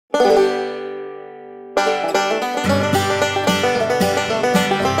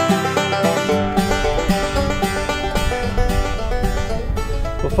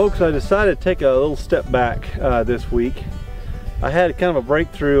Folks, I decided to take a little step back this week. I had kind of a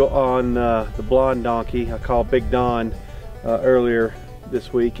breakthrough on the blonde donkey I call Big Don earlier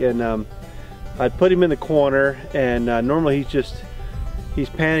this week, and I'd put him in the corner, and normally he's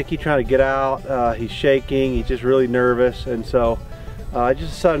panicky trying to get out. He's shaking, he's just really nervous, and so I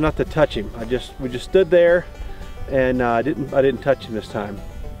just decided not to touch him. We just stood there, and I didn't touch him this time.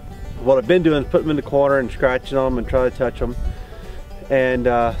 What I've been doing is put him in the corner and scratching on him and try to touch him. And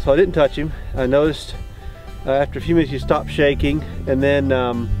so I didn't touch him. I noticed after a few minutes he stopped shaking, and then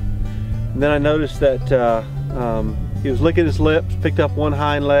I noticed that he was licking his lips, picked up one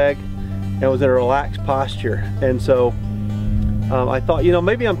hind leg, and was in a relaxed posture. And so I thought, you know,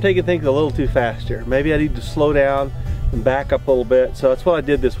 maybe I'm taking things a little too fast here. Maybe I need to slow down and back up a little bit. So that's what I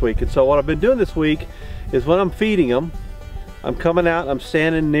did this week. And so what I've been doing this week is when I'm feeding them, I'm coming out, I'm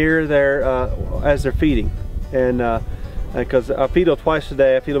standing near there as they're feeding. And because I feed them twice a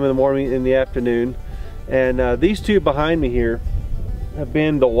day. I feed them in the morning and in the afternoon. And these two behind me here have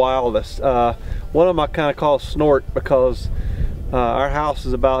been the wildest. One of them I kind of call Snort, because our house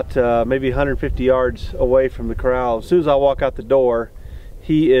is about maybe 150 yards away from the corral. As soon as I walk out the door,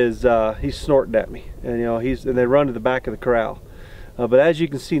 he's snorting at me, and you know, and they run to the back of the corral. But as you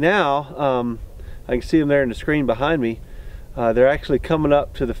can see now, I can see them there in the screen behind me. They're actually coming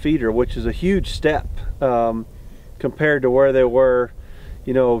up to the feeder, which is a huge step compared to where they were,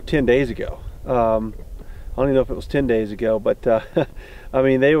 you know, 10 days ago. I don't even know if it was 10 days ago, but I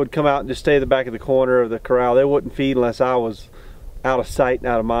mean, they would come out and just stay at the back of the corner of the corral. They wouldn't feed unless I was out of sight and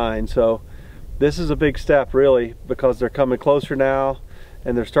out of mind. So this is a big step, really, because they're coming closer now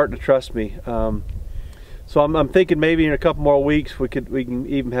and they're starting to trust me. So I'm thinking maybe in a couple more weeks we can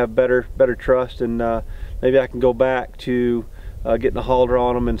even have better trust, and maybe I can go back to getting a halter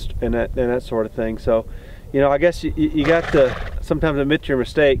on them and that sort of thing. So, you know, I guess you got to sometimes admit your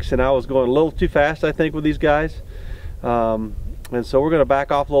mistakes, and I was going a little too fast, I think, with these guys. And so we're going to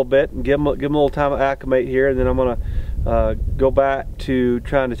back off a little bit and give them a little time to acclimate here, and then I'm going to go back to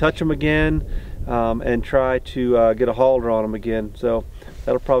trying to touch them again and try to get a halter on them again. So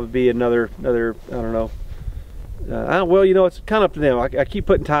that'll probably be another I don't know. Well, you know, it's kind of up to them. I keep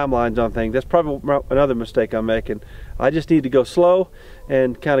putting timelines on things. That's probably another mistake I'm making. I just need to go slow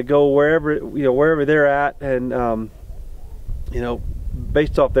and kind of go wherever they're at, and you know,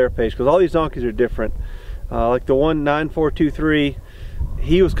 based off their pace, because all these donkeys are different. Like the one 9423,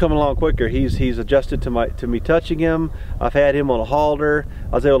 he was coming along quicker. He's adjusted to me touching him. I've had him on a halter.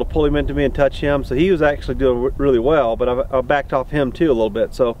 I was able to pull him into me and touch him, so he was actually doing really well. But I backed off him too a little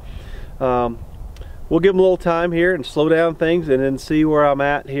bit. So we'll give him a little time here and slow down things, and then see where I'm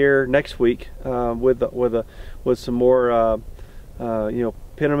at here next week with some more you know,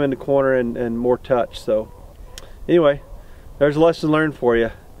 pin them in the corner and more touch. So anyway, there's a lesson learned for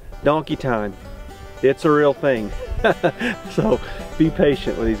you. Donkey time. It's a real thing. So be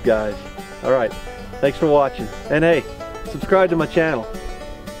patient with these guys. All right, thanks for watching, and hey, subscribe to my channel.